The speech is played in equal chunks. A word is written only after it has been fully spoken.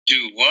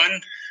Do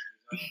one.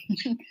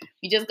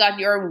 You just got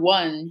your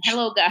one.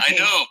 Hello, guys.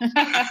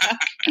 I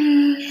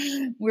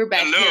know. We're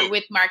back Hello. here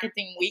with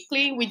Marketing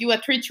Weekly. We do a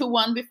 3, 2,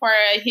 1 before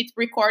I hit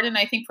record, and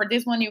I think for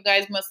this one, you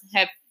guys must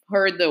have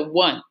heard the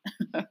one.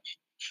 That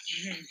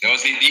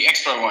was the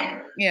extra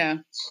one. Yeah.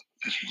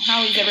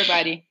 How is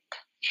everybody?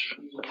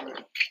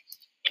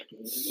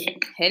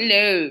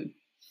 Hello.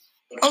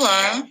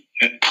 Hola.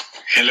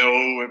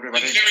 Hello,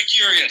 everybody. I'm very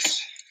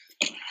curious.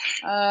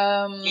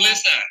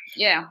 Melissa.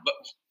 Yeah.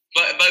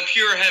 But by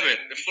pure habit,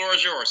 the floor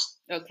is yours.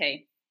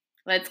 Okay.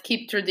 Let's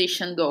keep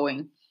tradition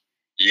going.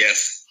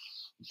 Yes.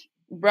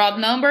 Broad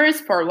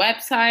numbers for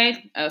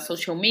website,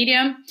 social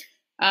media.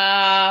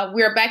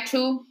 We're back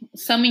to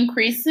some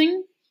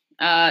increasing.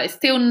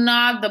 Still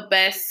not the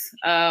best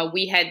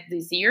we had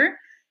this year,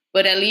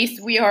 but at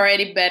least we are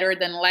already better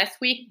than last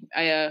week.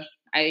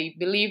 I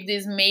believe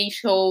this may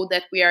show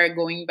that we are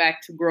going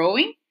back to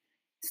growing.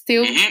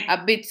 Still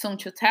a bit soon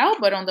to tell,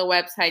 but on the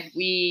website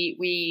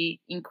we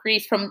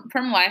increased from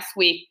last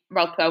week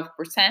about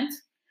 12%.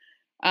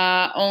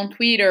 On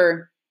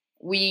Twitter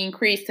we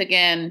increased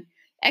again.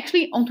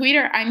 Actually, on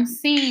Twitter I'm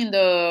seeing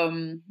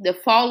the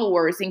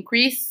followers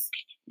increase,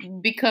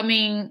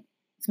 becoming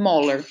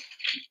smaller.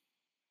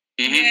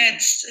 Yeah,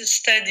 it's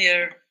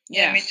steadier.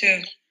 Yeah, me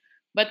too.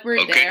 But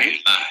we're there.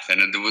 Then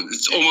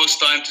it's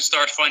almost time to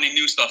start finding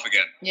new stuff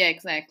again. Yeah,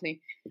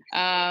 exactly.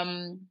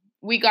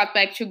 We got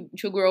back to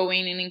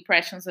growing in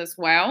impressions as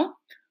well.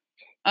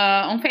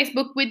 On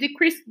Facebook, we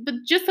decreased,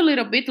 but just a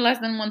little bit, less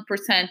than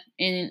 1%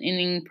 in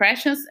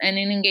impressions, and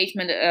in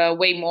engagement,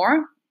 way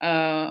more,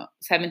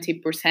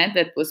 70%.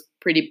 That was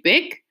pretty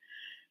big.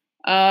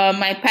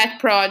 My pet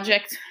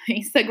project,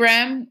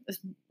 Instagram,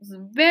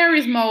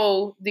 very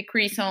small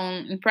decrease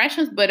on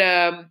impressions, but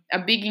a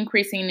big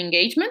increase in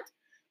engagement,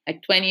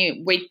 like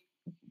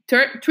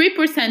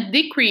 3%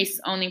 decrease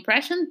on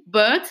impressions,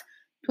 but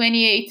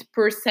 28%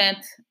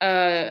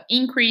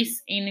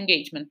 increase in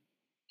engagement.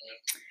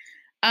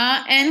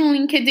 And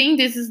LinkedIn,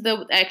 this is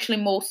the actually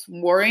most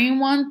worrying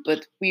one,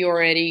 but we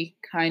already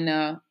kind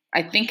of,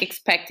 I think,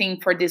 expecting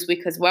for this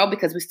week as well,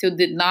 because we still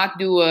did not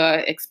do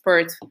a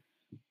expert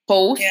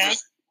post. Yeah.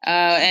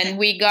 And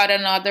we got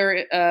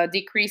another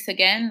decrease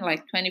again,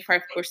 like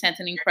 25%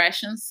 in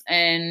impressions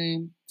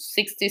and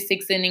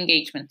 66% in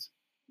engagement.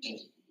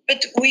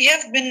 But we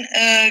have been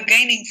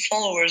gaining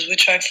followers,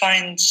 which I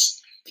find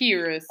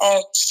curious,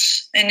 odd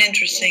and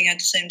interesting at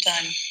the same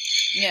time.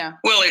 Yeah.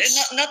 Well,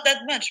 it's not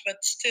that much,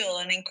 but still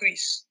an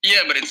increase.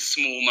 Yeah, but it's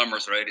small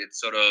numbers, right? It's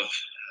sort of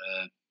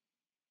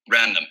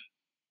random.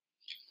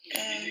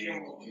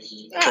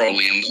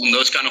 Probably, and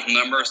those kind of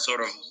numbers,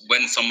 sort of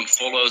when someone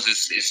follows,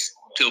 is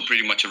still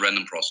pretty much a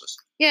random process.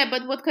 Yeah,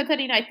 but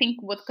I think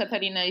what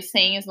Katarina is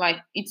saying is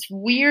like, it's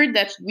weird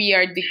that we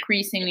are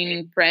decreasing in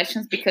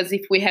impressions, because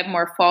if we have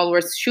more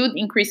followers, should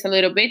increase a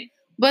little bit.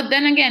 But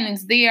then again,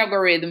 it's the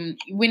algorithm.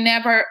 We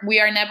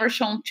are never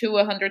shown to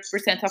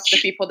 100% of the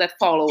people that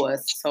follow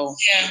us. So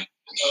yeah.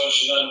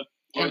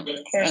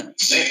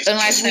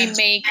 Unless we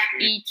make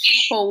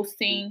each post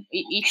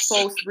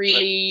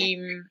really.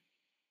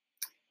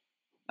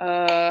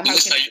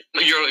 Melissa,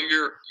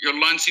 your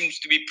line seems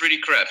to be pretty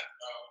crap.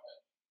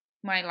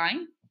 My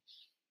line?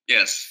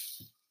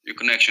 Yes, your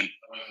connection.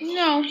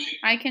 No,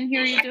 I can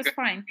hear you just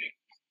fine.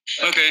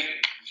 Okay,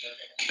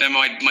 that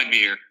might be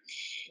here.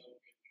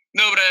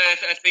 No, but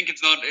I think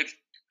it's not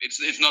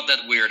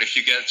that weird if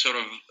you get sort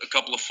of a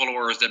couple of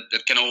followers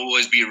that can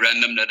always be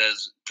random, that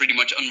is pretty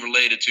much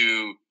unrelated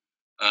to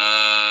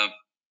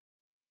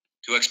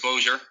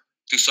exposure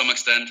to some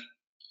extent.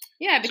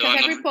 Yeah, because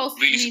so every post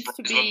really needs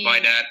to be by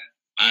that.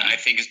 Yeah. I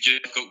think it's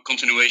just a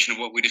continuation of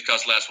what we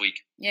discussed last week.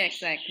 Yeah,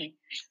 exactly.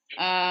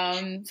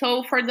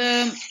 So for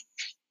the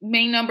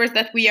main numbers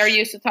that we are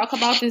used to talk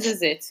about, this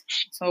is it.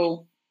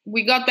 So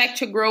we got back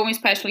to growing,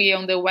 especially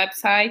on the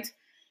website.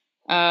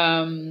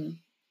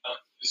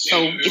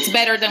 So it's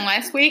better than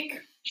last week,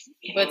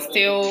 but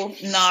still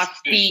not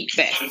the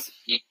best.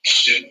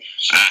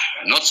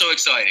 Not so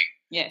exciting.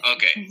 Yes.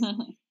 Okay.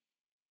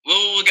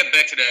 We'll get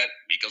back to that,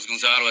 because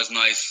Gonzalo has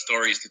nice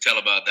stories to tell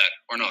about that,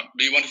 or not.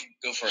 Do you want to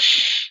go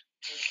first?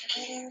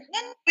 No,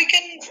 we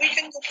can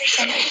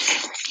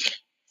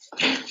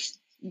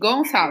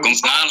go first.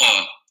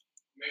 Gonzalo.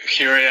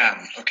 Here I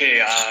am.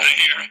 Okay.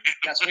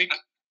 Last week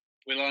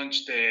we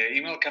launched the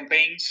email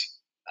campaigns.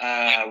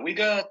 We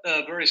got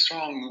very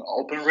strong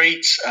open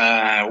rates.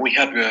 We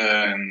have.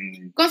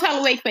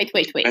 Gonzalo, wait.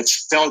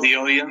 Let's tell the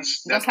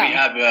audience that we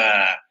have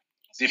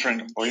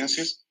different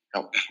audiences.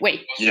 Oh.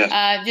 Wait.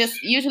 Yeah.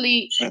 Just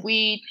usually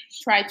we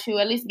try to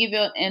at least give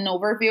you an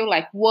overview,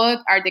 like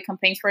what are the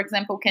campaigns, for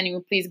example. Can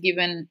you please give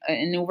an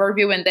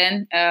overview and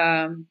then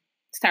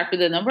start with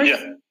the numbers?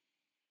 Yeah.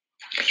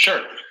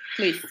 Sure.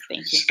 Please,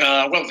 thank you.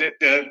 Well,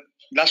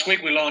 last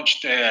week we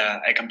launched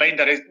a campaign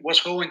that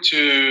was going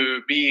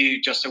to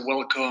be just a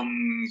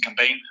welcome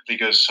campaign,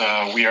 because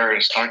we are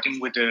starting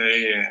with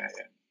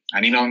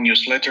an email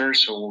newsletter.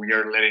 So we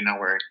are letting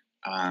our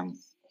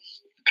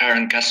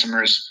current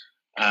customers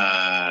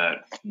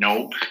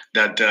know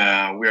that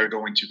we are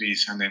going to be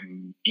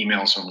sending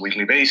emails on a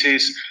weekly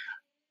basis.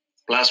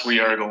 Plus, we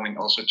are going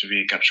also to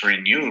be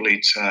capturing new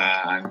leads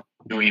and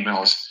new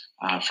emails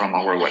from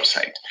our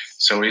website.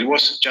 So it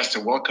was just a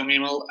welcome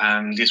email,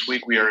 and this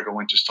week we are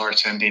going to start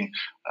sending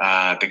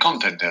the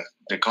content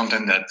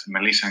that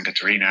Melissa and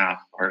Katerina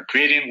are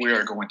creating. We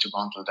are going to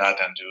bundle that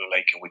and do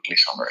like a weekly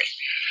summary.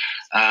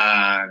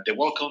 The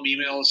welcome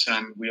emails,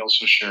 and we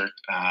also shared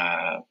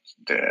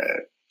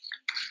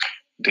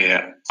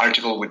the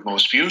article with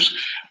most views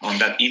on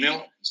that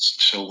email,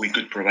 so we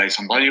could provide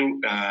some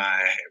value.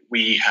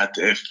 We had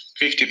a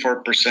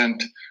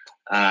 54%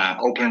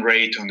 open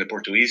rate on the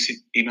Portuguese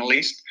email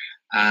list,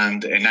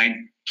 and a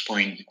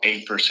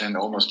 9.8%,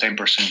 almost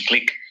 10%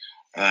 click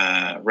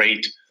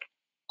rate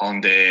on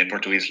the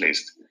Portuguese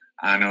list.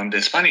 And on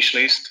the Spanish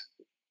list,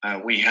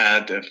 we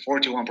had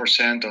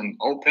 41% on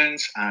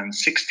opens and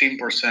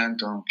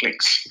 16% on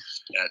clicks.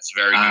 That's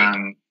very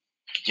good.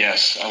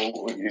 Yes,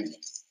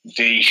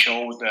 they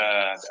showed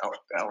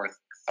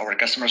our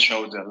customers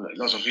showed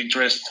lots of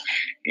interest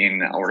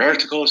in our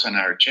articles and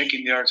are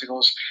checking the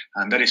articles,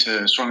 and that is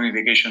a strong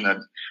indication that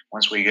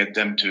once we get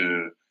them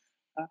to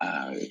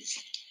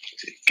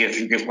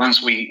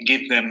once we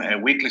give them a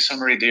weekly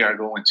summary, they are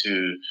going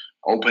to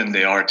open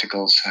the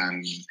articles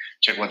and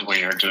check what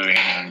we are doing,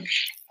 and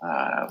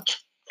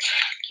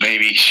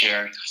maybe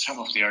share some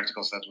of the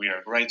articles that we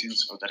are writing.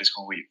 So that is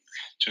going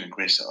to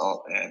increase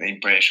the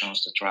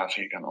impressions, the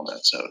traffic, and all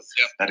that. So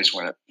that is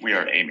what we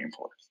are aiming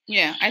for.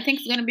 Yeah, I think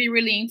it's going to be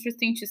really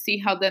interesting to see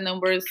how the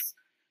numbers,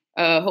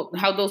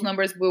 how those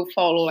numbers will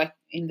follow like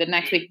in the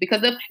next week.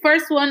 Because the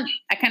first one,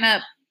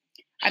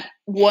 I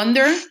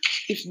wonder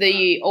if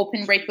the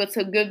open rate was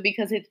so good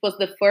because it was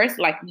the first.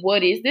 Like,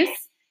 what is this?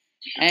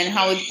 And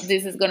how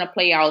this is going to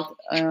play out.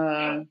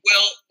 Well,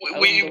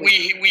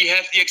 we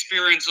have the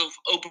experience of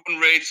open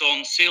rates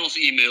on sales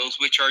emails,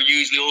 which are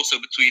usually also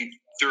between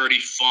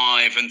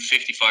 35 and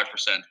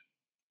 55%.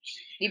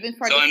 Even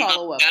for the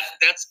follow-up.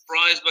 That's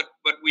surprised,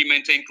 but we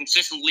maintain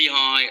consistently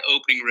high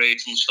opening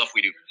rates on stuff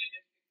we do.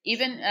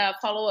 Even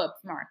follow-up,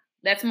 Mark.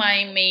 That's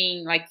my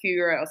main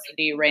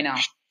curiosity right now.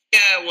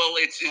 Yeah, well,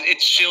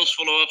 it's sales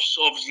follow-ups,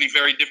 obviously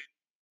very different.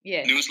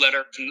 Yeah.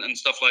 Newsletters and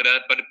stuff like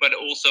that, but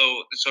also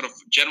sort of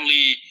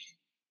generally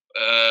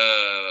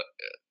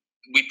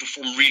we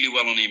perform really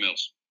well on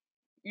emails.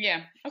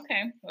 Yeah.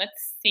 Okay.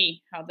 Let's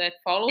see how that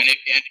follows.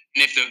 And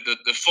if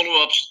the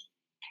follow-ups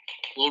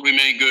will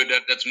remain good,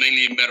 that's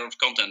mainly a matter of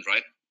content,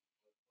 right?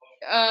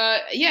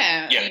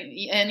 Yeah.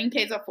 And in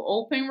case of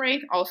open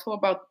rate, also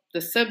about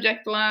the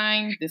subject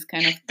line, this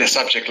kind of the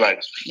subject line.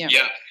 Yeah,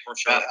 for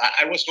sure.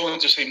 I was going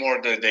to say more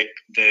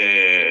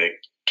the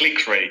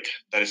click rate,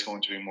 that is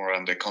going to be more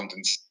on the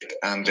content,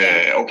 and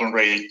the open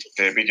rate,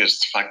 the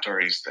biggest factor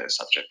is the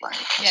subject line.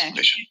 Yeah,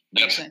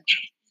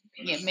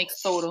 it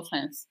makes total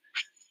sense.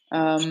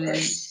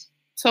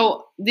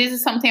 So this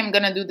is something I'm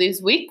gonna do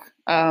this week.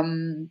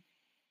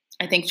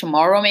 I think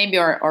tomorrow maybe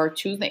or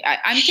Tuesday.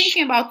 I'm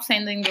thinking about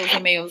sending those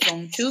emails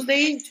on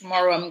Tuesday.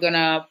 Tomorrow I'm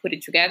gonna put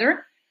it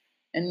together,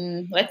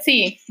 and let's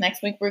see.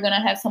 Next week we're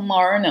gonna have some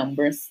more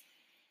numbers.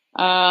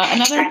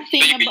 Another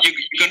thing.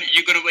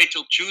 You're gonna wait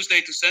till Tuesday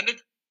to send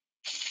it?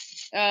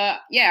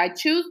 Yeah, I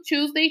choose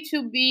Tuesday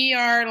to be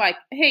our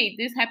hey,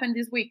 this happened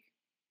this week.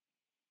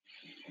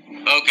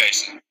 Okay,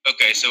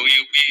 so we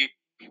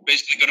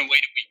basically gonna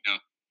wait a week now.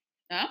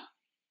 Huh?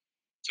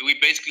 So we're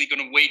basically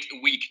gonna wait a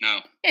week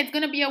now. Yeah, it's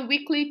gonna be a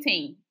weekly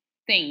thing.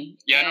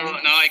 Yeah, no,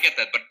 I get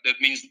that, but that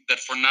means that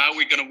for now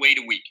we're gonna wait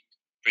a week,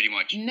 pretty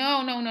much.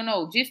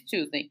 No, just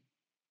Tuesday.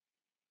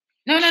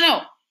 No,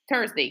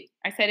 Thursday.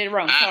 I said it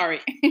wrong. Sorry.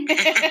 Okay.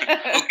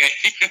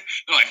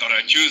 No, I thought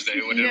Tuesday.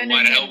 Why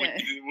the hell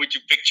would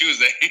you pick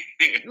Tuesday?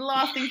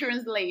 Lost in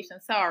translation.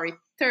 Sorry.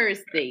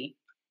 Thursday.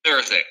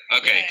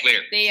 Okay,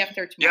 clear. Day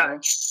after tomorrow. Yeah,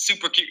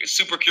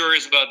 super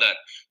curious about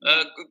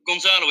that.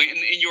 Gonzalo,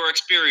 in your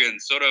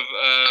experience, sort of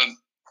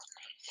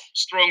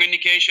strong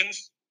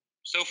indications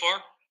so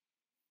far?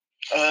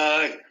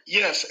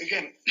 Yes.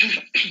 Again,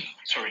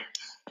 sorry.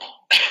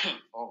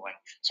 Oh my,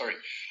 sorry.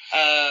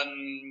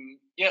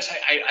 Yes,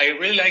 I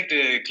really like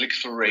the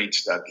click-through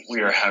rates that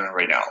we are having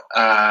right now.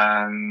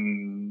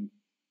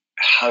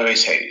 How do I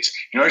say this?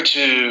 In order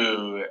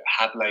to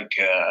have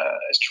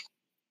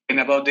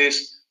about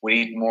this, we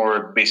need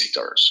more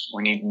visitors.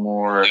 We need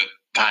more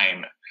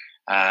time,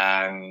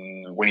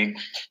 and we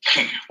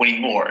need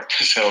more.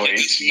 So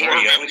it's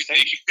very early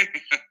stage.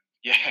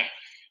 Yeah.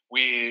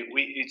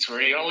 It's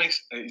very early.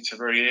 It's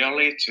very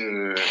early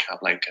to have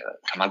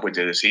come up with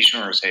a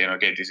decision or saying,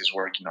 okay, this is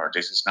working or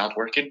this is not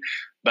working.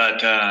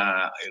 But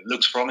it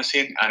looks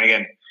promising. And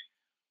again,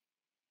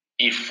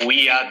 if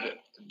we add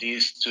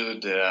this to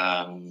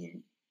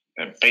the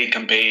paid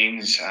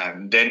campaigns,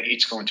 and then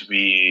it's going to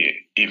be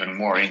even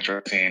more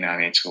interesting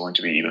and it's going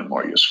to be even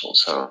more useful.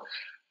 So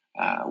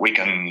we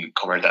can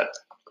cover that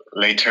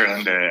later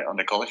on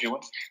the call if you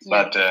want.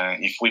 Yeah. But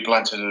if we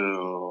plan to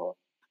do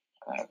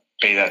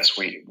pay that,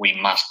 we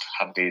must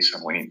have this,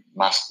 and we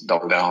must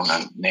double down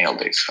and nail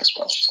this as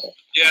well. So.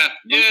 Yeah,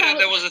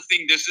 that was the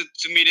thing.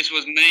 To me, this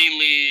was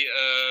mainly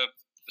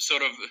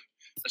sort of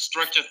a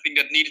structured thing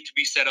that needed to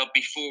be set up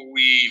before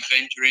we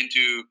venture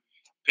into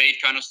paid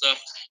kind of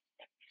stuff.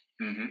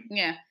 Mm-hmm.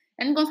 Yeah.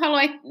 And Gonzalo,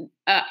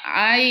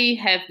 I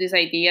have this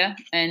idea,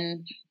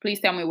 and please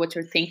tell me what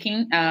you're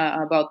thinking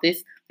about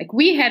this. Like,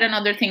 we had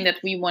another thing that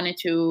we wanted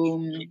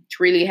to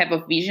really have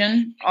a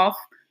vision of,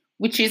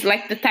 which is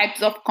like the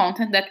types of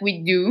content that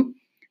we do,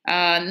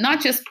 not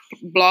just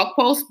blog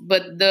posts,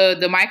 but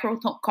the micro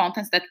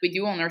contents that we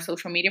do on our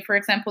social media, for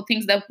example,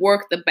 things that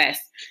work the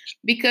best.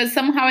 Because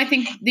somehow I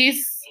think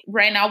this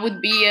right now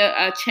would be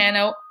a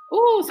channel.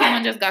 Oh,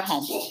 someone just got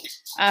home.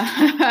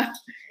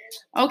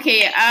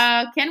 Okay,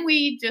 can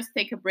we just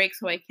take a break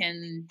so I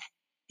can...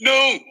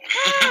 No!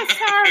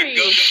 Sorry.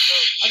 Go.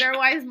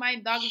 Otherwise, my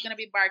dog is going to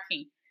be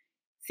barking.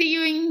 See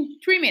you in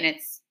 3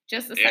 minutes.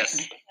 Just a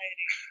second.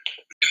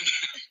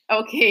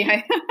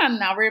 Okay,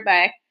 now we're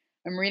back.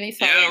 I'm really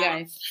sorry,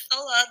 guys.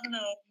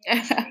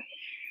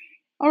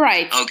 All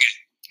right. Okay.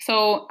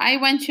 So I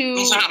went to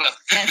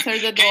answer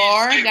the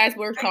door. Guys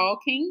were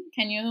talking.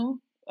 Can you...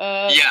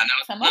 let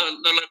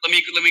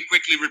me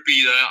quickly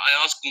repeat.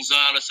 I asked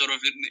Gonzalo, sort of,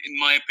 in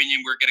my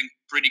opinion, we're getting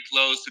pretty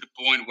close to the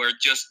point where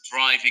just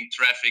driving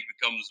traffic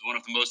becomes one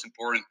of the most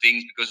important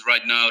things, because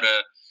right now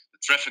the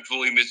traffic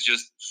volume is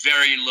just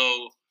very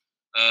low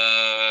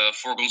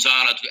for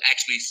Gonzalo to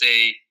actually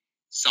say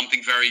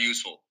something very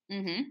useful.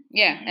 Mm-hmm.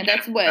 Yeah, and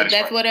that's what I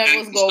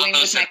was going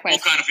with my question. All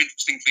kind of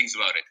interesting things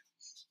about it,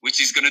 which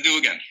he's going to do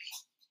again.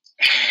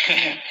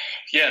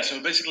 Yeah,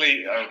 so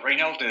basically, right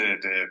now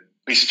the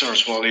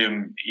visitors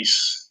volume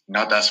is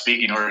not as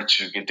big in order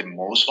to get the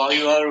most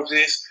value out of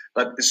this,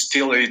 but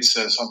still it's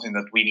something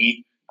that we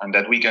need and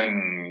that we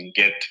can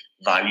get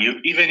value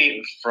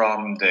even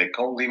from the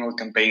cold email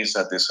campaigns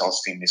that the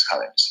sales team is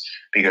having.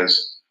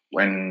 Because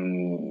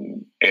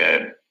when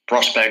a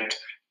prospect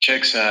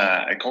checks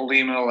a cold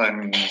email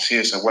and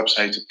sees a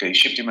website, okay,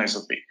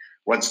 Shiptimize.b,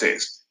 what's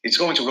this? It's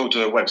going to go to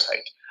the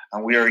website,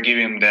 and we are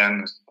giving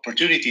them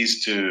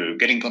opportunities to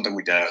get in contact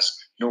with us,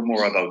 know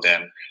more about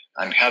them,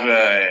 and have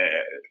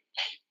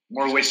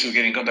more ways to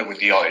get in contact with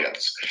the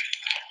audience.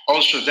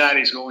 Also, that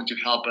is going to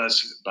help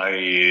us by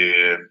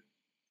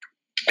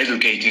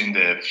educating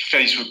the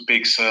Facebook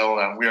pixel,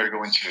 and we are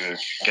going to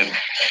get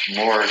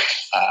more,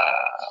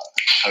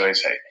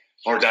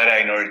 more data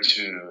in order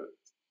to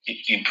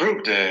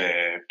improve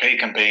the paid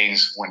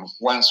campaigns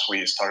once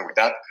we start with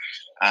that.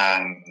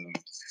 And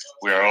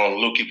we are all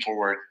looking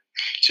forward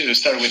to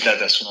start with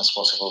that as soon as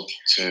possible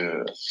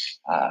to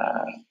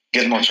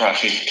get more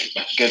traffic,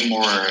 get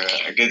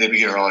a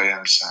bigger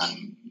audience,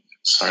 and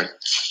start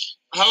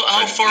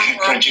how far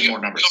crunching more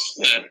numbers.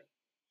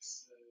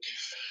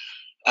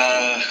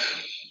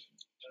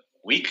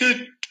 We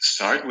could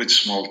start with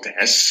small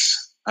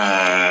tests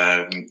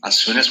as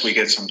soon as we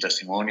get some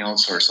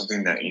testimonials or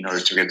something that in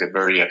order to get a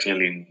very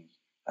appealing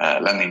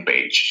landing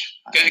page.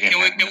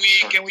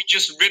 Can we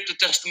just rip the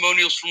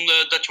testimonials from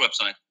the Dutch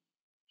website?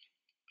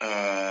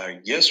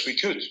 Yes, we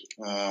could.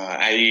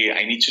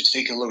 I need to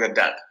take a look at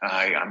that.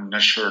 I'm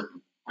not sure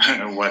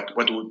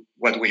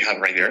what we have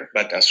right there,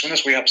 but as soon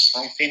as we have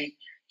something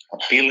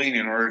appealing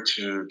in order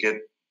to get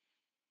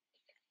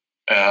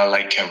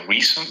like a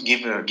reason,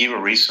 give a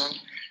reason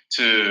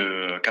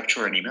to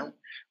capture an email,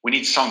 we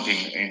need something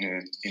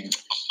on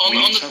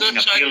the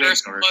Dutch side.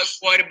 There's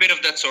quite a bit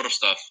of that sort of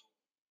stuff,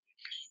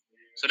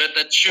 so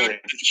that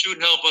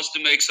should help us to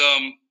make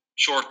some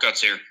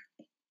shortcuts here.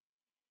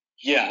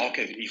 Yeah,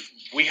 okay. If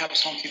we have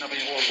something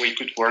available, we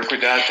could work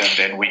with that, and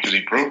then we could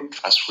improve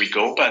as we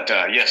go. But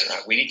yes,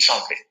 we need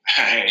something.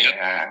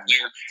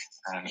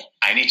 And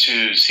I need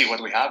to see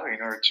what we have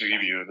in order to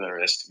give you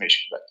the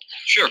estimation. But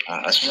sure,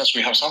 as soon as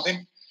we have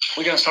something,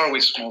 we can start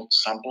with small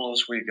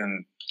samples. We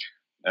can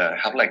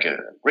have like a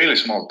really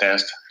small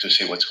test to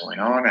see what's going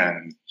on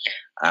and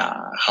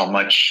how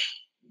much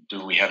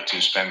do we have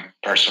to spend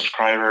per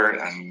subscriber,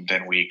 and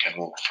then we can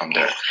move from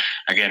there.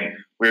 Again,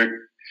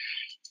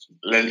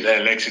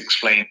 let's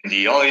explain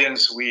the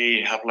audience.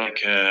 We have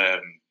like a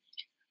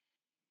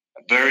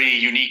very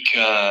unique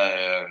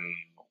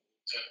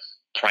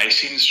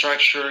pricing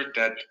structure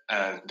that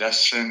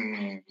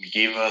doesn't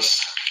give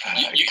us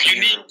you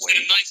need a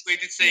nice way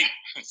to say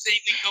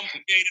insanely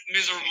complicated,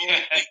 miserable.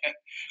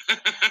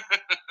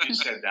 You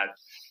said that.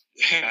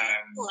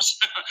 Of course,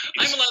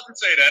 I'm allowed to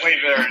say that.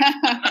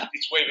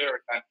 It's way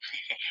better than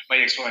my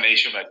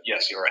explanation, but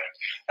yes, you're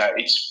right.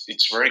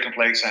 It's very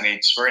complex, and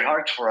it's very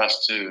hard for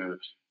us to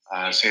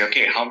say,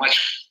 okay, how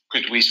much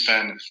could we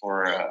spend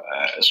for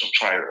a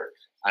subscriber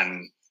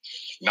and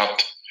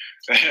not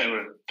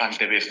tank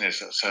the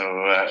business? So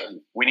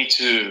we need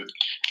to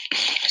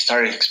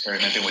start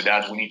experimenting with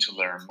that. We need to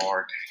learn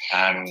more,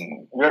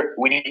 and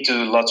we need to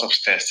do lots of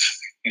tests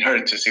in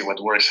order to see what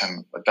works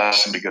and what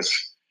doesn't, because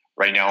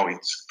right now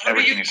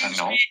everything is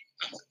unknown.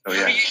 How do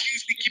you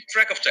usually keep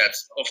track of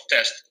tests?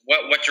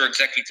 What you're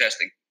exactly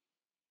testing?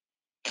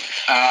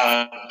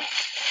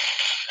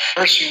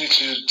 First, you need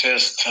to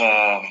test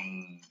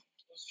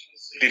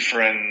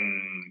different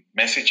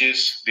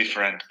messages,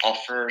 different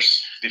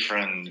offers,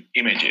 different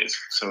images.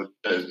 So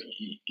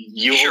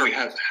you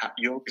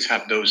always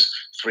have those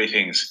three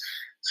things.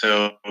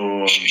 So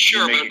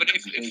sure, but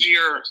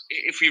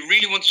if we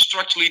really want to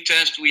structurally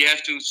test, we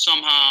have to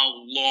somehow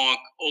log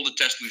all the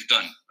tests we've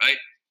done, right?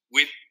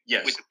 With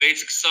the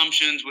basic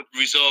assumptions, with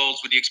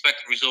results, with the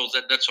expected results,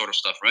 that sort of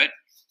stuff, right?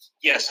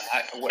 Yes.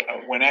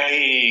 When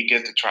I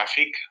get the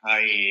traffic,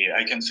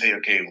 I can say,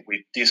 okay,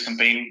 with this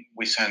campaign,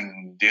 we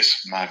send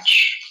this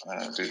much,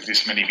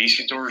 this many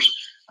visitors,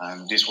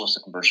 and this was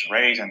the conversion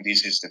rate, and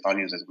this is the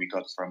value that we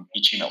got from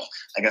each email.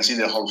 I can see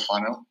the whole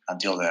funnel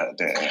until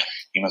the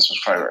email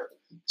subscriber.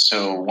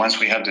 So once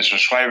we have the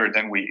subscriber,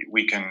 then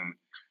we can,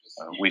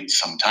 with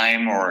some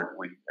time or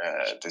with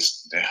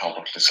the help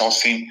of the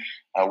sales team,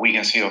 we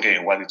can see, okay,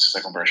 what is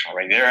the conversion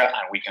rate there,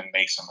 and we can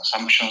make some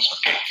assumptions.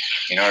 Okay,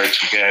 in order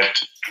to get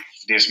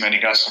this many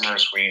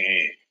customers,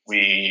 we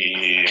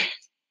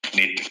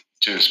need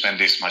to spend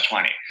this much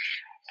money.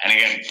 And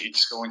again,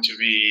 it's going to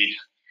be,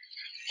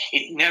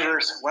 it never,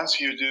 once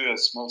you do a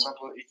small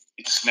sample,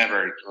 it's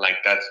never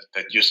like that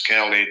you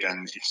scale it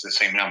and it's the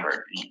same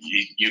number.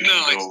 You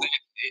can go,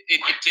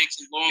 it takes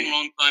a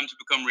long time to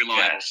become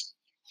reliable. Yes.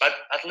 But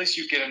at least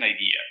you get an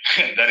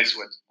idea. That is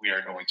what we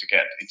are going to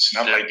get. It's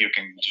not like you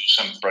can do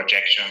some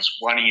projections,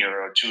 1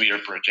 year or 2 year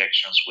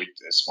projections with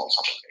a small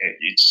sample.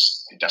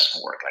 It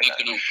doesn't work like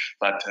that.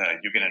 But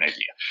you get an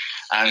idea.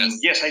 And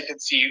yes, I can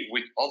see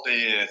with all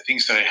the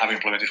things that I have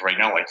implemented right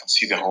now, I can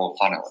see the whole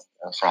funnel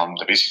from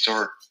the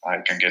visitor.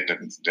 I can get the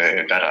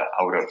data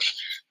out of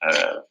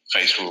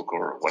Facebook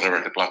or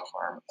whatever the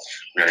platform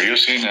we are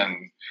using,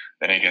 and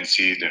then I can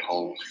see the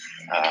whole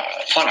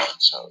funnel.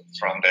 So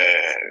from the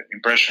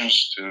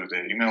impressions to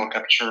the email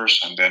captures,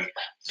 and then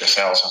the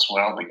sales as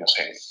well, because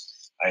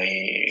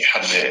I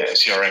have the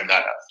CRM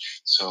data.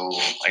 So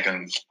I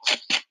can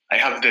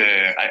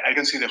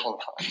see the whole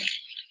funnel.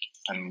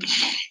 And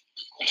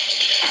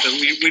so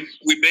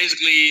we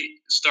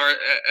basically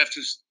have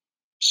to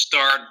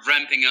start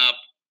ramping up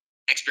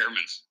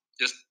experiments.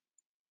 Just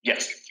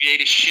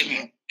create a shit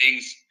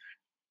things,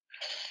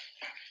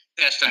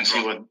 test and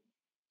see what.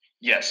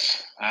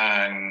 Yes,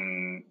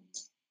 and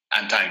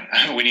time.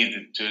 We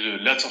need to do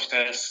lots of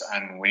tests,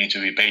 and we need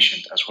to be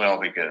patient as well,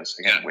 because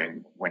again,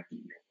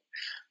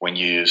 when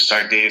you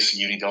start this,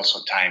 you need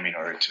also time in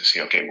order to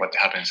see, okay, what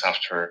happens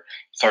after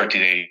 30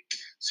 days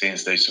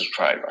since they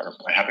subscribe, or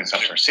what happens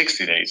after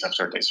 60 days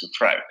after they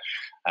subscribe.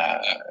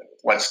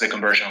 What's the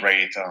conversion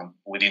rate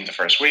within the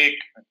first week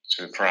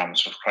from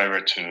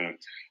subscriber to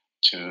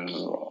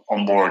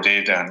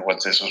onboarded, and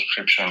what's the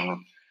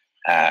subscription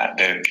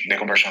the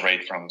conversion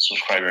rate from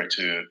subscriber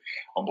to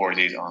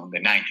onboarded on the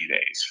 90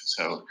 days.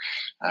 So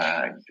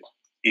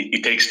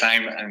it takes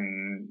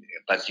time,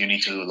 but you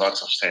need to do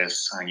lots of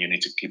tests, and you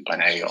need to keep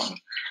an eye on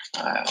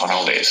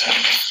all this. And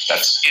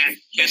that's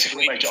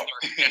basically my job.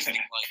 Like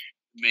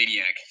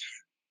maniac.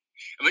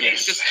 But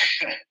yes.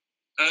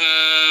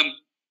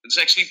 It's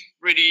actually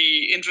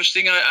pretty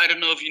interesting. I don't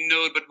know if you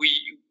know it, but we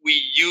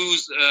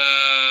use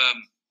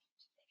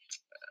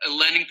a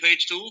landing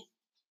page tool.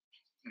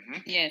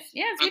 Mm-hmm. Yes,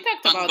 we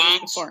talked about this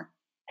before.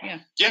 Yeah,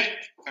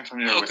 I'm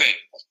familiar with it.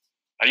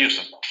 I use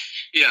them.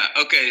 Yeah,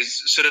 okay.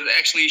 So that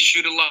actually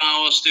should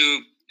allow us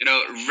to,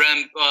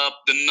 ramp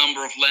up the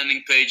number of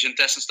landing page and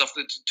tests and stuff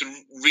to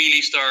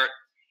really start,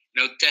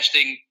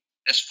 testing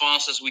as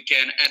fast as we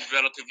can at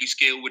relatively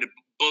scale with a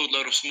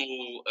boatload of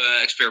small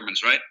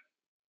experiments, right?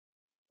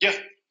 Yeah.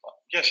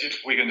 Yes,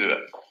 we can do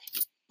that.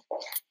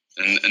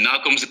 And now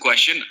comes the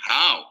question: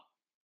 how?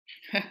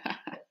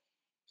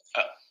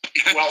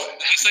 Well,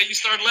 so you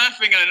start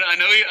laughing. I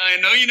know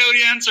you know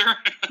the answer.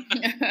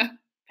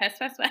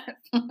 Fast.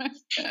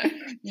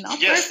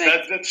 Not yes,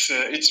 perfect. that's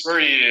it's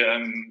very.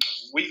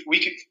 We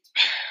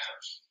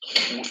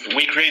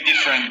create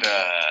different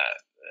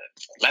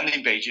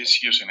landing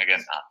pages using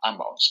again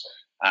unbounds,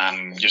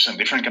 and using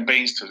different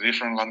campaigns to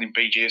different landing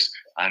pages,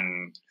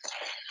 and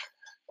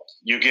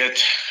you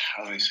get,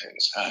 how do I say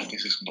this?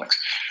 This is complex.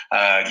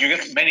 You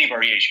get many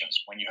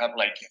variations when you have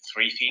like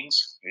 3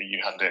 themes.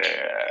 You have the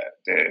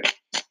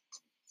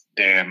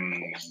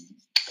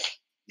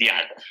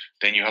ad,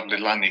 then you have the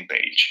landing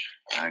page,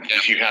 and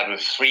if you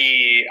have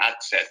 3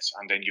 ad sets,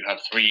 and then you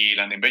have 3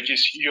 landing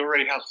pages, you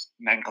already have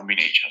 9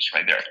 combinations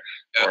right there.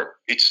 Or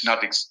it's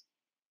not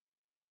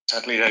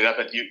exactly like that,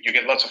 but you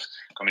get lots of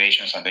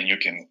combinations, and then you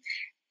can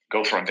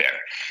go from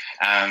there.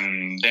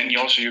 And then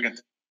you can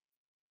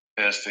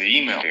test the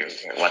email,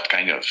 what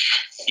kind of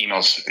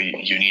emails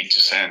you need to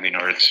send in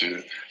order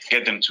to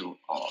get them to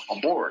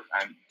onboard.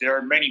 And there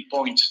are many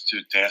points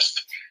to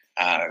test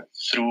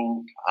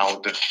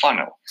throughout the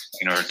funnel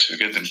in order to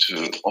get them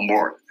to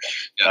onboard.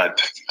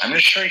 But I'm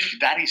not sure if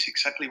that is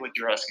exactly what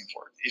you're asking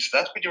for. Is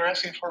that what you're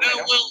asking for?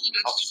 Well,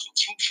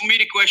 for me,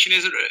 the question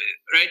is,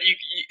 right,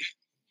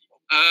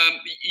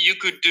 you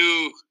could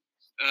do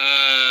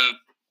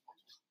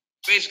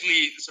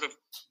basically sort of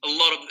a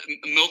lot of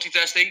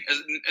multitasking,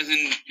 as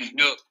in,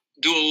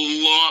 do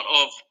a lot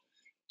of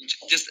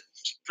just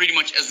pretty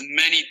much as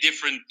many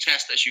different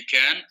tests as you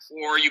can,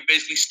 or you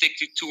basically stick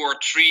to 2 or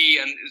 3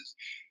 and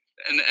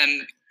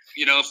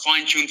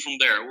fine tune from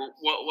there.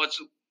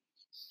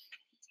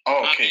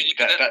 Oh, How do okay. you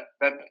look at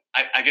That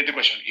I get the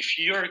question. If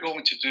you're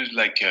going to do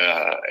like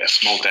a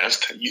small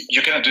test,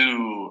 you cannot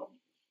do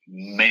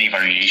many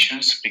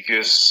variations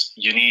because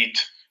you need,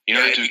 in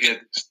order to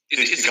get Is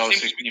it statistical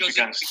simply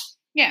significance.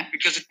 Yeah.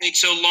 because it takes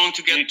so long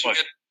to get Need what?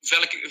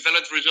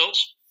 valid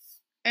results?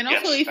 And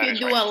Yes, also, if that you is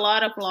do right.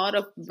 a lot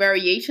of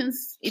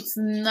variations, it's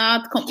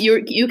not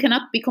you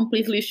cannot be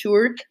completely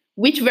sure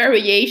which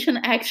variation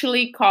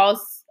actually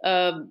caused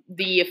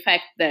the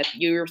effect that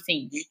you're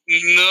seeing.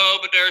 No,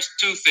 but there's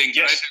two things,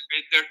 Yes.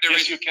 right? There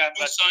Yes, is you can, two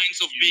but signs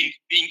of you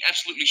being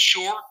absolutely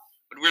sure,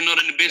 but we're not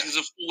in the business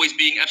of always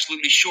being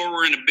absolutely sure.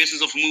 We're in the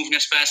business of moving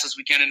as fast as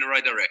we can in the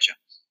right direction.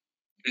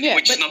 Yeah,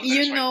 Which is but not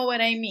you right. know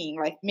what I mean.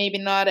 Like maybe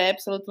not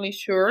absolutely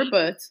sure,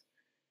 but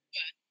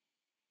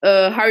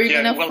how are you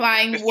Yeah, gonna well, the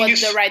find thing what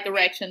is- the right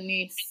direction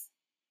is?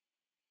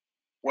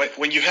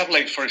 when you have,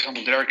 like, for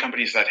example, there are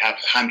companies that have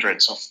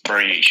hundreds of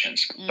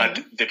variations,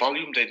 but the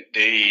volume that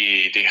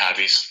they have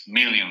is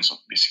millions of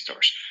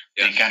visitors.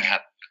 Yeah. They can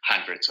have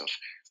hundreds of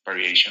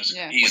variations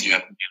Yeah. when you Easily.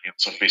 have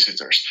millions of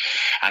visitors,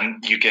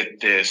 and you get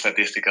the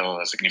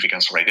statistical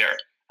significance right there,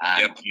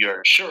 and Yep.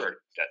 you're sure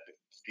that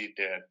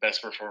the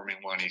best performing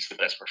one is the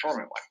best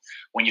performing one.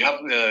 When you have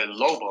the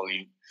low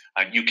volume,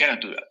 you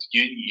cannot do that.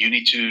 You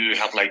need to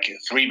have like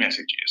 3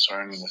 messages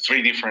or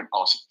 3 different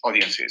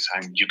audiences,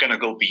 and you cannot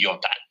go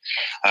beyond that.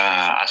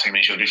 As I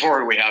mentioned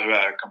before, we have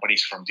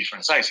companies from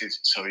different sizes,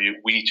 so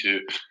we need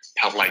to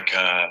have like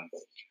a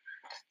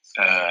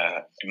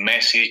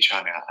message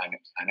and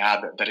an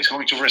ad that is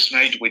going to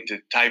resonate with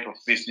the type of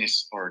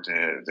business or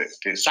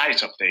the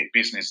size of the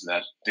business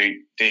that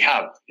they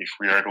have. If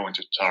we are going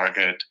to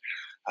target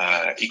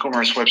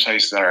e-commerce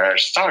websites that are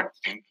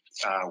starting,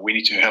 we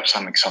need to have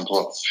some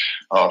example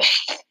of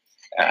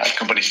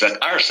companies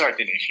that are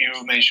starting. If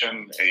you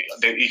mention,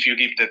 if you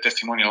give the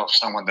testimonial of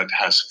someone that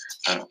has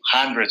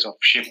hundreds of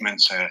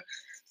shipments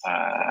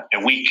a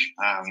week,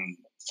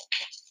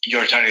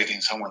 you're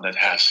targeting someone that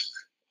has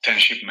 10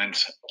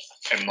 shipments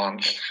a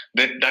month,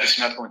 that is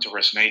not going to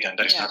resonate, and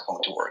that is not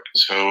going to work.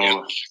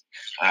 So,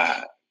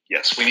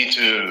 yes, we need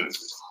to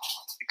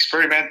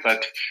experiment,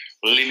 but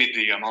limit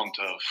the amount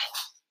of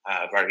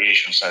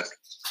variations that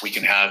we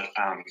can have.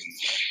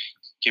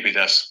 Keep it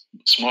as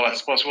small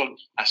as possible,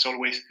 as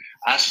always,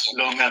 as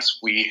long as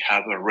we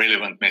have a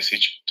relevant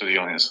message to the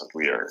audience that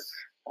we are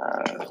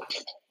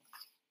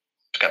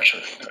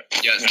capturing.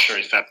 Yes. Not sure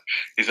if that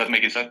is that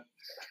making sense.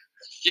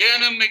 Yeah,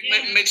 no,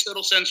 makes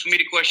total sense for me.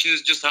 The question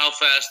is just how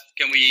fast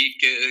can we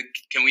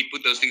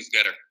put those things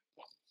together?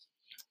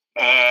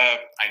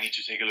 I need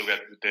to take a look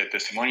at the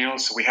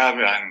testimonials we have,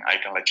 and I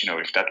can let you know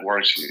if that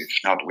works. If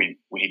not, we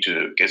need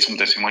to get some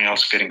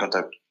testimonials, get in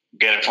contact,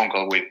 get a phone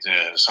call with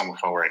some of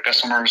our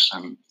customers,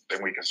 and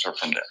then we can start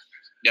from there.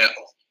 Yeah,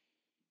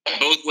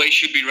 both ways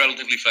should be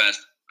relatively fast,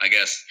 I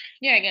guess.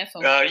 Yeah, I guess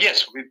so.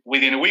 Yes,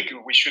 within a week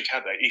we should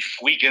have that. If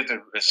we get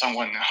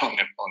someone on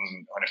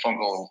a phone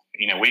call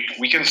in a week,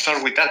 we can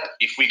start with that.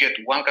 If we get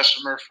one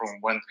customer from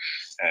one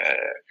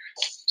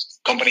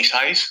company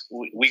size,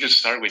 we could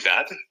start with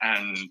that,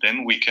 and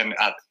then we can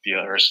add the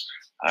others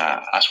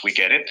as we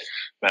get it.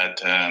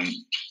 But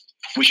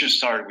we should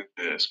start with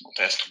the small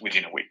test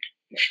within a week.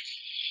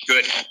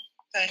 Good.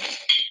 Okay.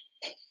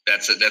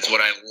 That's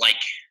what I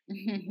like.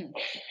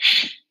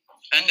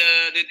 And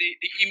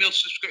the email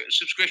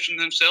subscription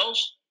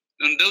themselves,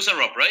 and those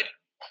are up, right?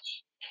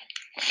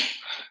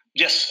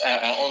 Yes,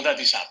 all that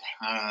is up.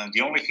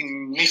 The only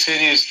thing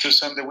missing is to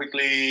send the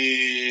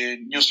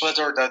weekly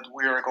newsletter that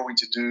we are going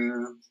to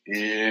do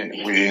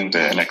within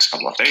the next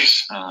couple of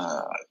days.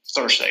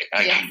 Thursday.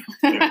 Yeah.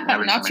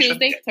 Not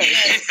Tuesday,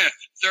 Thursday.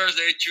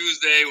 Thursday,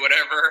 Tuesday,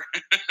 whatever.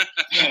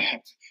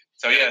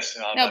 So yes,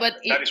 No, but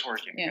that is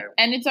working. Yeah.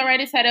 And it's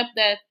already set up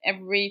that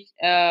every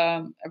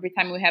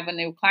time we have a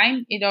new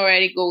client, it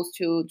already goes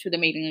to the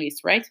mailing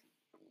list, right?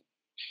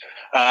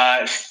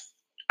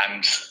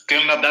 I'm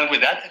still not done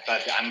with that,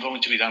 but I'm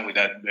going to be done with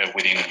that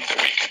within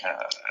the week.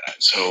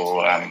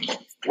 So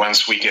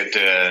once we get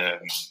a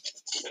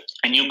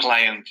new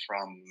client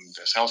from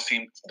the sales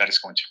team, that is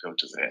going to go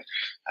to the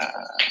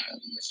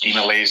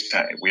email list.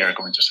 We are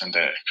going to send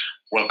a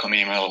welcome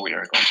email. We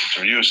are going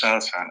to introduce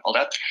us and all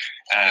that.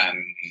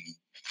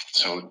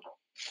 So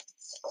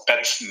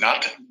that's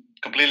not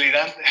completely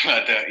done,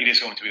 but it is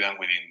going to be done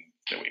within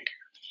the week.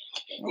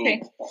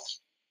 Okay.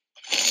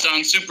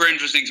 Sounds super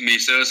interesting to me.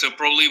 So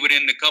probably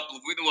within a couple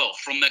of weeks, well,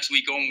 from next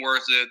week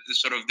onwards, the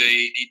sort of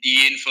the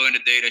info and the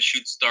data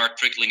should start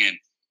trickling in.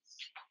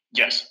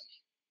 Yes.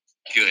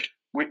 Good.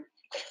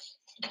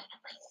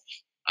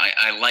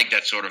 I like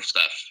that sort of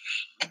stuff.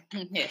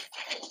 Yes.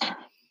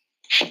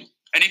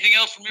 Anything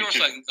else from your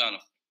side, Gonzalo?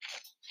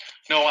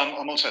 No,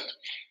 I'm all set.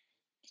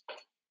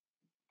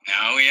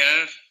 Now we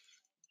have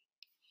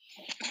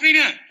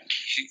Katrina.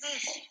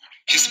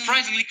 She's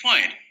surprisingly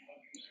quiet.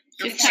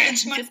 She's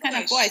kind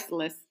of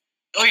voiceless.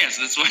 Oh yes,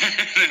 that's why.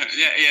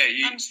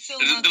 yeah. I'm still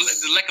The, not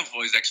the lack of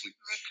voice actually.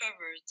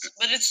 recovered,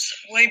 but it's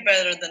way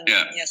better than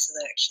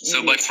yesterday, actually.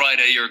 So by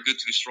Friday, you're good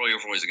to destroy your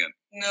voice again.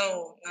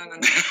 No. By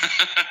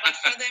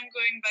Friday, I'm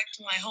going back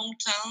to my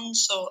hometown,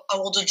 so I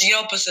will do the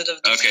opposite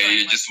of this. Okay,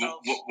 you just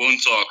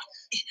won't talk.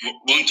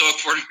 Won't talk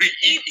for the week.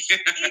 Eat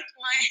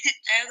my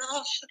head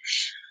off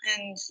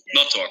and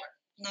not talk.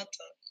 Not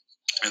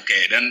talk.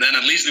 Okay, then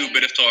at least do a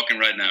bit of talking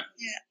right now.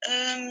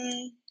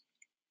 Yeah.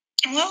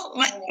 Well,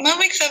 my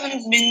weeks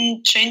haven't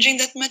been changing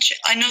that much.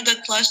 I know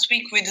that last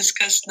week we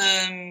discussed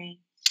the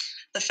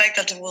fact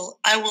that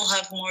I will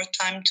have more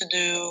time to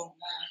do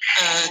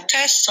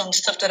tests on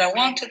stuff that I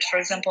wanted. For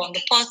example, on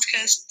the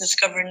podcast,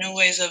 discover new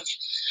ways of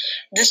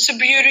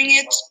distributing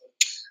it.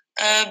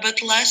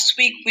 But last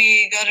week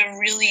we got a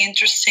really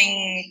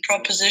interesting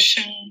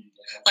proposition.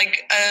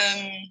 Like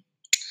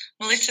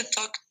Melissa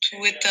talked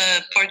with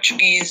a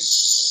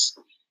Portuguese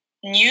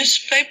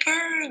newspaper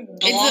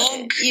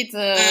blog.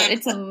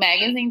 It's a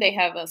magazine. They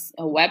have a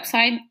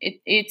website.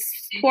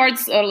 It's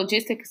towards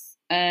logistics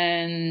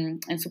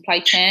and supply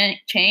chain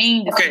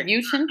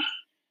distribution.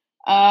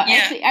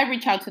 Actually, I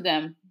reached out to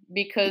them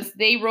because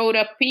they wrote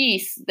a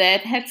piece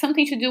that had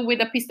something to do with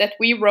a piece that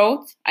we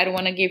wrote. I don't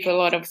want to give a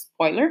lot of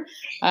spoiler.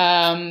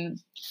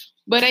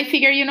 But I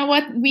figure, you know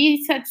what?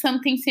 We said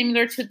something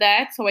similar to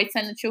that. So I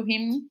sent it to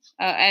him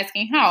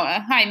asking how.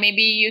 Hi,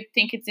 maybe you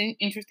think it's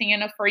interesting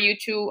enough for you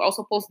to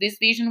also post this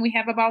vision we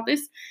have about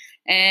this.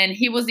 And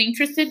he was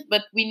interested,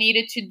 but we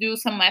needed to do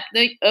some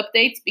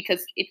updates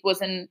because it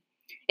was a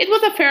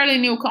fairly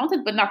new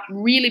content, but not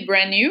really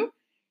brand new.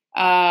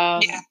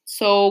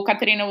 So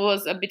Katarina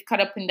was a bit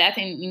caught up in that,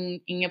 in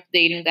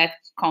updating that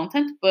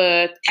content.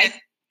 But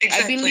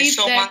Exactly. I believe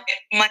so that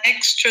my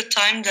extra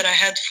time that I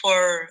had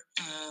for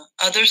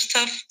other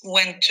stuff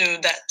went to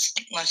that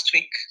last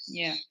week.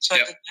 Yeah. So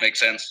makes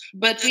sense.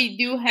 But we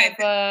do have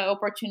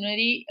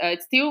opportunity.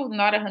 It's still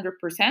not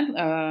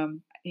 100%.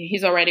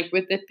 He's already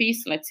with the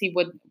piece. Let's see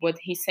what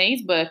he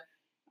says. But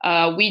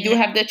we do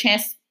have the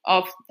chance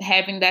of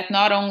having that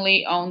not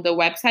only on the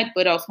website,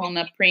 but also on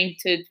a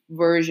printed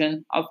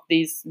version of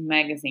this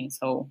magazine.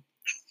 So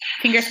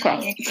fingers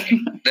crossed.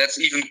 That's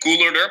even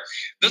cooler there.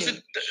 Does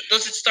it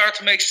start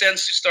to make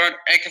sense to start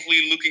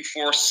actively looking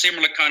for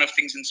similar kind of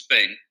things in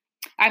Spain?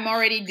 I'm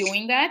already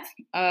doing that.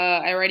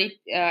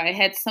 I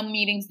had some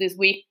meetings this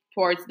week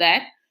towards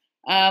that.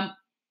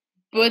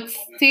 But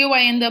still,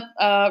 I end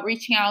up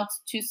reaching out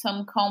to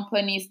some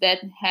companies that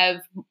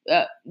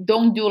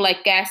don't do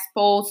like guest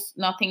posts,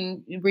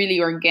 nothing really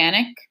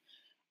organic.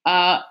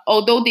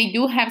 Although they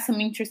do have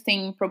some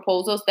interesting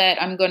proposals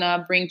that I'm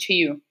gonna bring to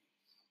you.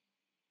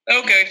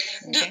 Okay.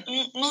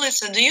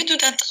 Melissa, do you do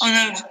that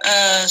on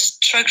a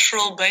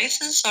structural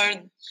basis,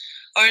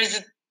 or is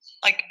it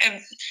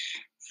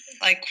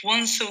like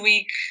once a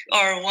week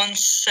or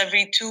once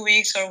every 2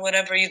 weeks or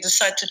whatever? You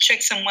decide to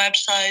check some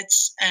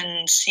websites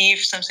and see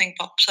if something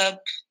pops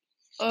up.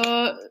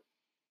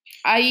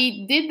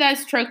 I did that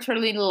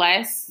structurally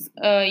last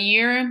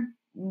year.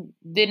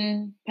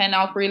 Didn't pan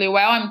out really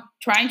well. I'm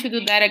trying to do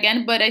that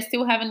again, but I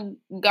still haven't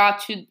got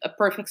to a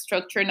perfect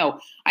structure. No,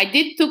 I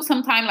did took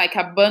some time, like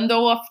a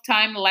bundle of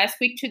time last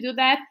week to do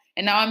that,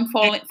 and now I'm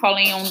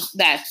following on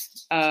that.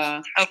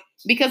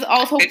 Because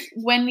also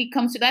when it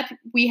comes to that,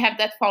 we have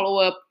that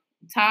follow-up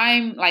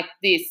time like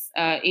this.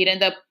 It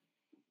end up,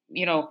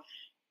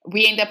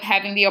 we end up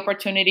having the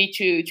opportunity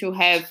to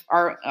have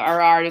our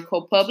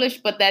article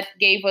published, but that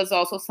gave us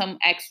also some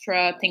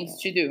extra things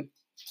to do.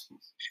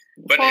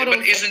 But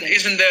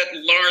isn't that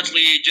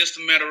largely just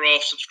a matter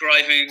of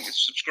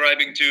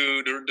subscribing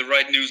to the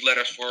right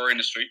newsletters for our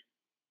industry?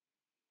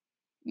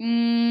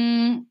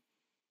 No.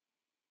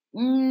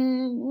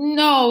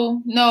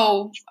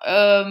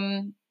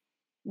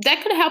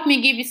 That could help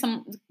me give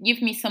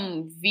me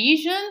some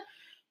vision,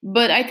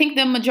 but I think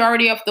the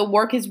majority of the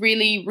work is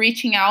really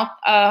reaching out.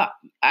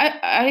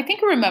 I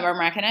think I remember,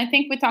 Mark, and I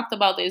think we talked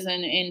about this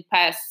in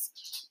past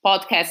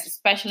podcasts,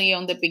 especially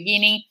on the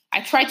beginning.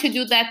 I try to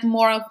do that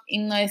more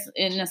in a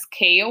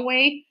scale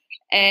way.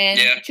 And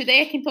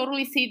today I can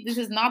totally see this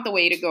is not the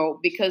way to go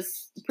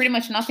because pretty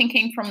much nothing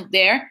came from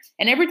there.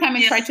 And every time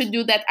I try to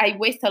do that, I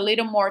waste a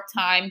little more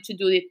time to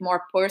do it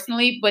more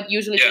personally, but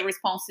usually the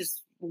response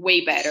is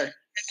way better.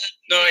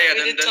 No,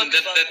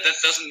 that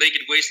doesn't make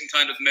it wasting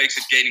time, that makes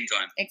it gaining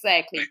time.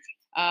 Exactly.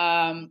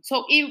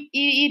 So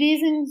it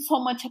isn't so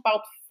much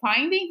about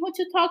finding who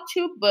to talk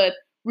to, but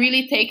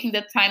really taking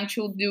the time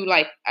to do,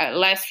 like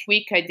last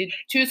week I did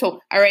too. So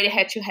I already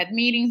had to have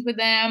meetings with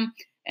them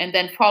and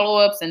then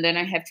follow-ups, and then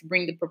I have to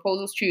bring the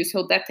proposals to you.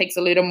 So that takes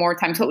a little more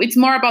time. So it's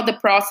more about the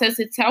process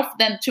itself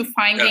than to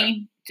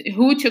finding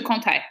who to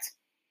contact.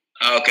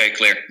 Okay,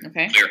 clear.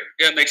 Okay. Clear.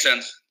 Yeah, makes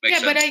sense. Makes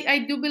sense. But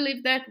I do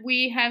believe that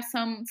we have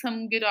some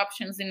good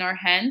options in our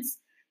hands.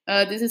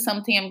 This is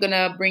something I'm going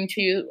to bring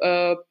to you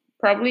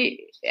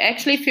probably.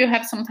 Actually, if you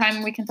have some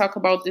time, we can talk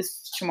about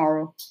this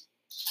tomorrow.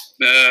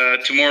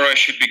 Tomorrow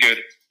should be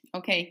good.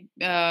 Okay.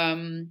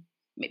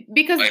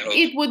 Because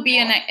it would be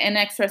an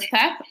extra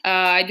step.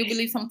 I do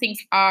believe some things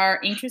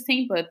are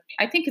interesting, but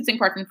I think it's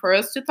important for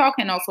us to talk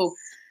and also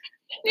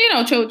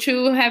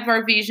to have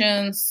our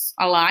visions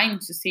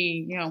aligned, to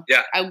see, Yeah.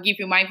 I'll give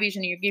you my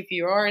vision, you give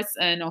yours,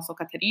 and also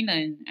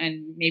Katarina,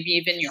 and maybe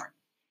even yours.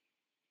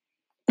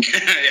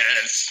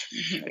 Yes,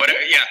 but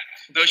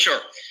no,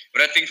 sure.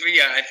 But I think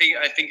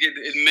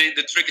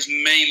the trick is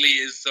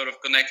mainly sort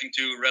of connecting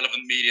to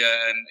relevant media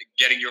and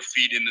getting your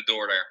feet in the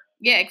door there.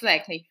 Yeah,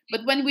 exactly.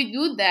 But when we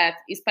do that,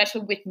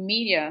 especially with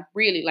media,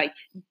 really like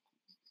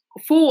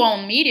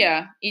full-on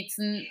media, it's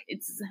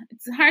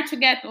hard to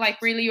get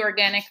like really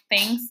organic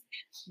things.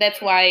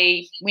 That's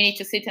why we need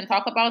to sit and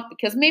talk about,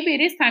 because maybe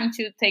it is time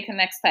to take a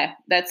next step.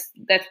 That's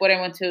what I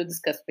want to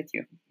discuss with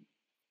you.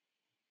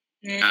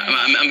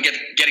 I'm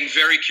getting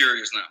very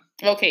curious now.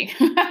 Okay.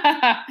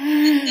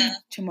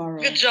 Tomorrow.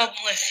 Good job,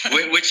 Melissa.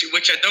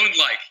 Which I don't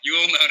like. You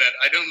all know that.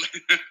 I don't.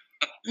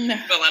 No.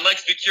 Well, I like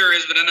to be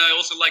curious, but then I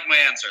also like my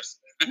answers.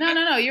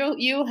 No.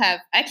 You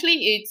have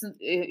actually.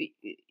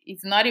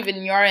 It's not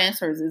even your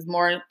answers. It's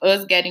more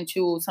us getting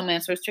to some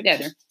answers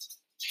together.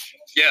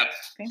 Yeah.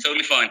 Okay.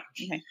 Totally fine.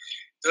 Okay.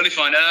 Totally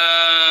fine.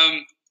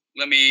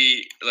 Let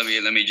me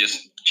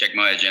just check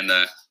my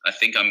agenda. I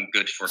think I'm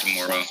good for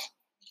tomorrow.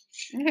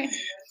 Okay.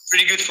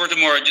 Pretty good for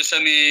tomorrow. Just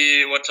send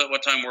me what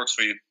time works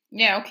for you.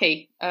 Yeah.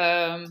 Okay.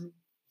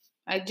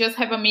 I just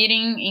have a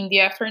meeting in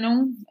the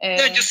afternoon.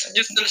 Yeah, just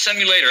send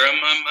me later.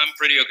 I'm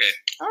pretty okay.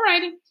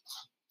 Alrighty.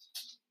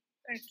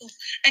 Very cool.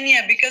 And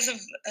yeah, because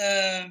of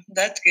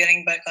that,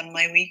 getting back on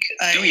my week,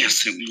 I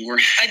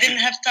didn't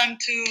have time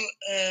to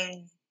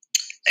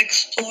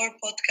explore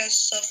podcast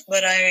stuff,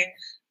 but I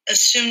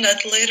assume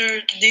that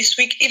later this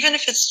week, even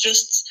if it's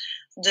just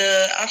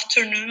the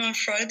afternoon on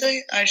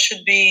Friday, I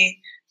should be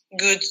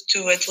good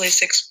to at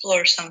least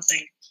explore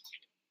something.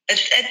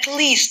 At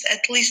least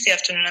the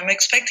afternoon. I'm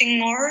expecting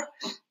more,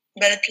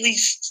 but at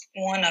least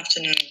one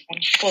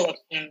full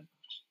afternoon.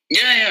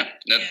 Yeah.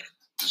 That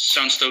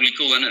sounds totally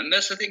cool. And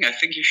that's the thing. I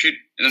think you should,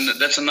 and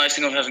that's a nice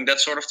thing of having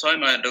that sort of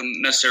time. I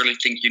don't necessarily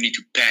think you need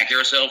to pack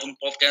yourself on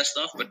podcast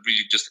stuff, but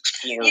really just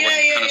explore what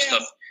kind of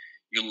stuff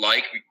you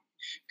like.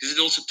 Because it's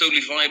also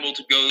totally viable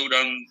to go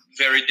down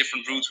very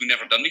different routes we've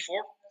never done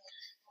before.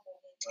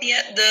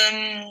 Yeah,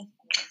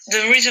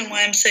 the reason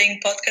why I'm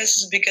saying podcast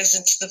is because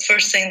it's the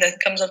first thing that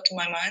comes up to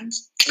my mind.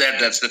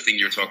 That's the thing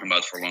you're talking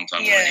about for a long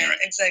time. Yeah, already, right?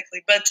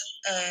 Exactly. But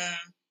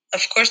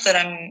of course that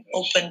I'm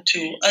open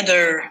to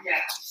other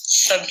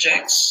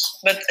subjects.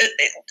 But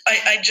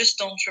I just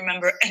don't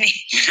remember any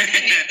of them.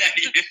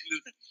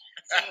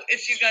 So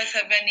if you guys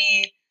have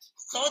any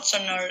thoughts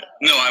on our...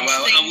 No,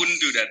 I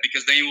wouldn't do that,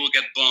 because then you will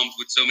get bumped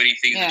with so many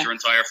things that your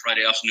entire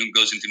Friday afternoon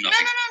goes into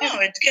nothing. No.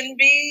 It can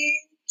be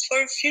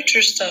for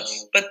future stuff.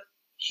 But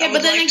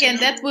but then again,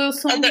 that will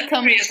soon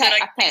become a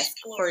task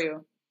for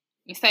you,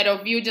 instead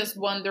of you just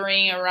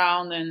wandering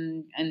around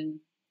and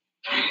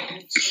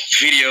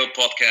video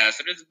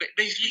podcast.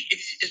 Basically,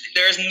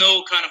 there is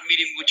no kind of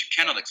medium which you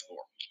cannot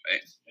explore,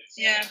 right?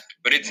 Yeah.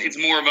 But it's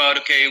more about,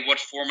 okay, what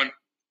format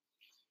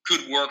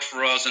could work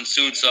for us and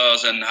suits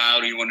us, and how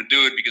do you want to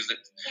do it? Because it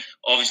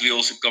obviously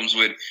also comes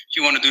with, if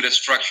you want to do that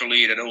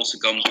structurally, that also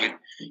comes with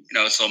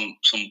some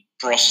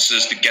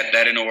processes to get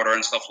that in order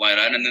and stuff like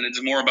that. And then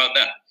it's more about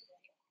that.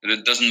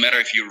 It doesn't matter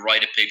if you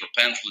write a paper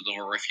pamphlet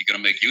or if you're going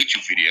to make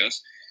YouTube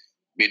videos.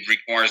 It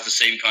requires the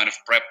same kind of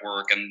prep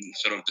work and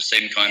sort of the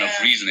same kind of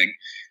reasoning.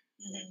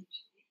 Mm-hmm.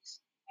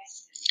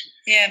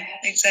 Yeah,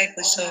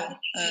 exactly. So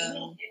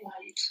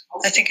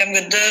I think I'm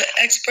good. The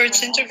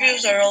experts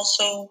interviews are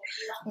also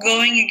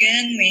going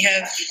again. We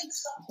have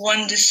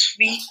one this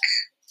week,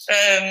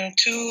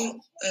 two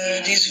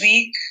this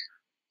week.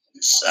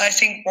 I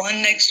think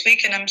one next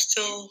week, and I'm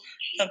still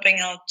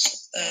pumping out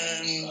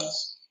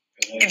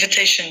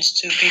invitations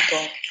to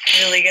people,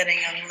 really getting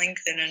on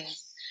LinkedIn and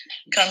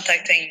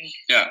contacting.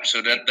 Yeah,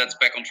 so that's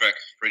back on track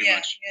pretty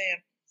much. Yeah,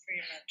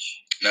 pretty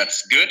much.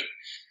 That's good.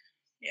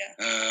 Yeah.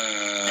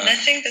 And I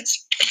think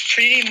that's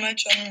pretty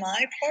much on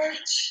my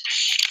part.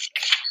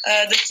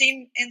 The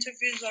team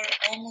interviews are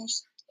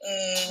almost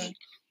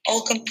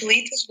all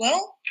complete as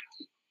well.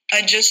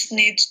 I just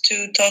need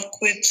to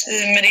talk with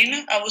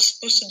Marina. I was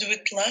supposed to do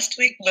it last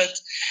week, but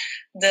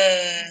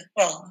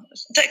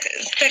tech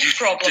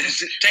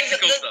problems.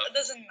 Technical stuff. It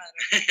doesn't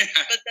matter.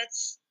 But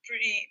that's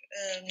pretty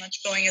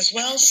much going as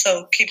well.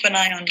 So keep an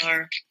eye on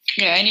our.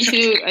 Yeah, I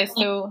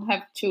still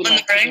have two.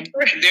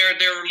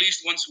 They're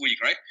released once a week,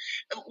 right?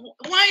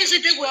 Why is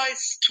it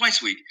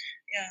twice a week?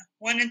 Yeah,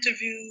 one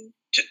interview.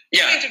 Two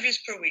interviews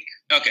per week.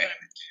 Okay.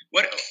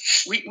 What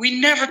we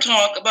never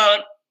talk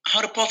about how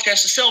the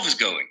podcast itself is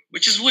going,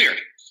 which is weird.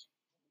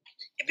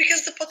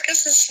 Because the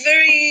podcast is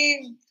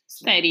very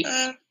steady.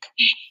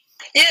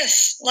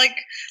 Yes, like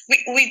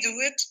we do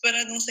it, but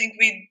I don't think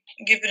we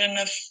give it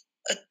enough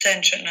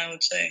attention, I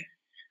would say.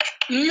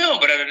 No,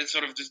 but it's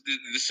sort of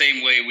the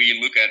same way we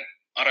look at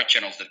other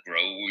channels that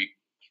grow. We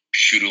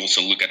should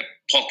also look at a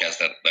podcast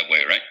that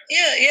way, right?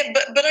 Yeah,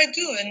 but I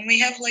do, and we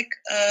have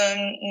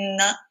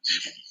not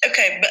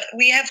okay. But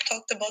we have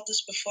talked about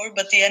this before.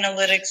 But the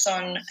analytics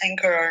on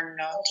Anchor are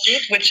not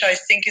good, which I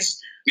think is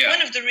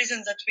one of the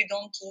reasons that we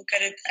don't look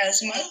at it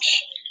as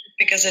much.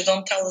 because they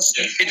don't tell us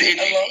a lot.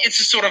 It's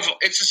a sort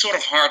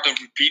of hard to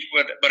repeat,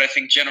 but I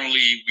think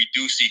generally we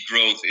do see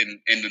growth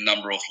in the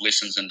number of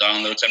listens and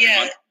downloads every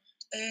month.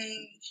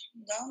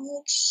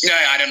 Downloads?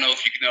 Yeah, I don't know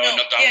if you know,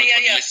 not downloads,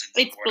 but listens.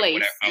 It's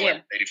plays.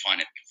 However they define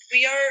it.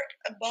 We are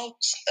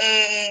about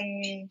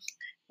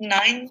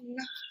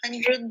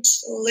 900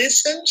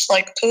 listens,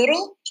 like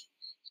total.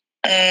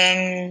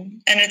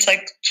 And it's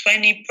like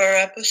 20 per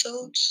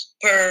episode,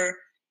 per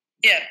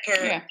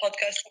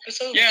podcast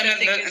episode. Yeah,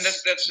 and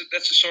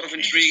that's a sort of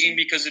intriguing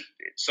because it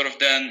sort of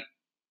then,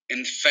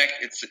 in fact,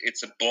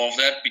 it's above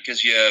that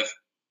because you have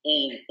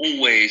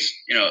always,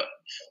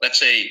 let's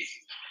say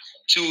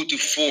 2 to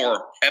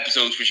 4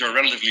 episodes which are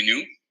relatively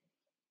new.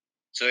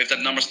 So if that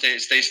number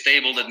stays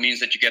stable, that means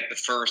that you get the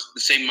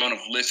same amount of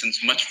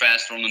listens much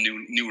faster on the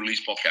new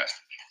release podcast.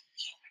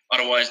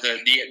 Otherwise, the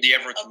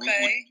average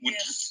would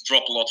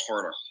drop a lot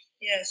further.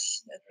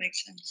 Yes, that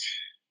makes sense.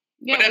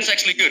 Yeah, but that's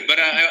actually good. But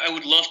I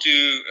would love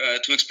to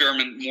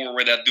experiment more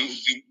with that.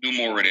 Do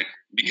more with it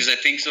because I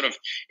think sort of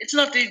it's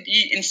not the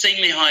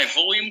insanely high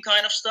volume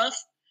kind of stuff,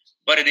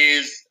 but it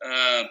is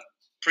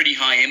pretty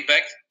high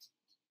impact.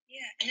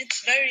 Yeah, and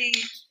it's very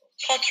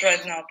hot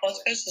right now.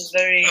 Podcast is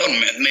very. Oh,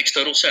 it makes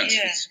total sense.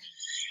 Yeah.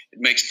 It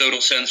makes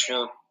total sense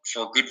for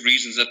good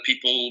reasons that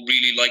people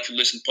really like to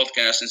listen to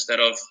podcasts instead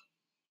of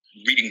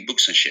reading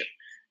books and shit.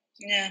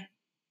 Yeah,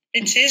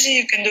 it's easy.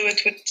 You can do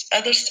it with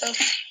other stuff.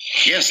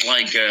 Yes,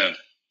 like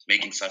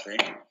making satay.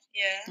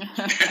 Yeah,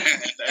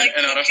 like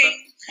and other stuff.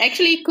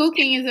 Actually,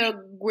 cooking is a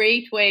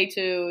great way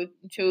to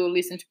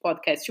listen to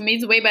podcasts. To me,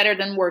 it's way better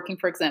than working.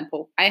 For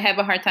example, I have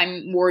a hard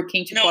time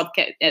working to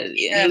podcast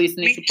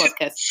listening to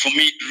podcasts. For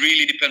me, it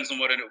really depends on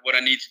what I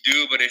need to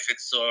do. But if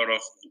it's sort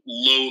of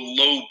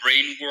low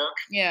brain work,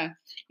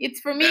 it's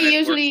for me.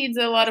 Usually, it's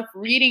a lot of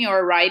reading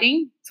or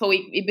writing, so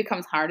it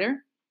becomes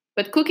harder.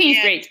 But cooking is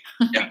great.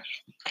 Yeah.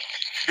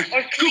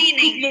 Or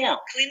cleaning. Cook more.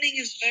 Cleaning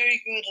is very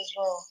good as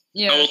well.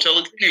 Yeah. I will tell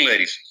the cleaning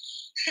ladies.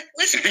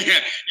 Listen.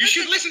 You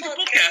should listen to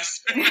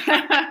podcasts.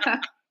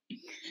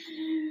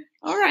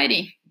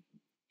 Alrighty.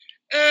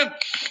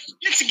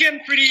 It's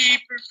again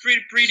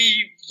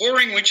pretty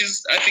boring, which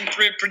is I think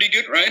pretty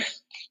good, right?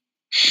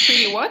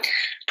 Pretty what?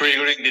 Pretty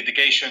good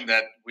indication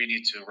that we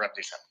need to wrap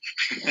this up.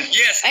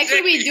 Yes.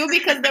 Actually, exactly. we do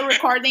because the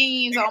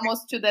recording is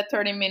almost to the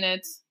 30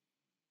 minutes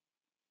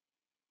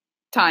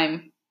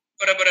time.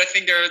 But I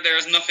think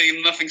there's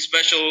nothing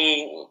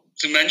special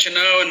to mention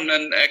now,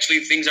 and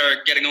actually things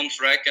are getting on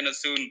track. And as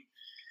soon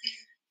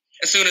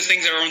as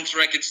things are on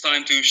track, it's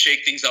time to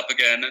shake things up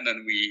again, and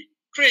then we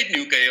create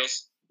new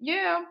chaos.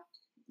 Yeah,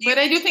 but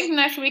I do think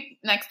next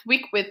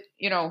week with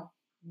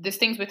these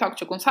things we talked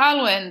to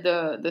Gonzalo and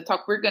the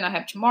talk we're gonna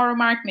have tomorrow,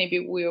 Mark, maybe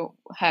we'll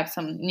have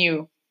some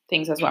new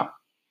things as well.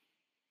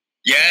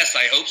 Yes,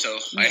 I hope so.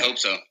 I hope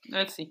so.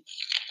 Let's see.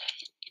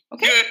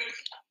 Okay. Good.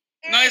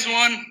 Nice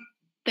one.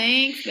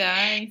 Thanks,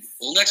 guys.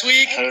 Till next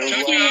week.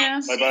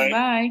 Bye-bye.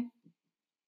 Bye.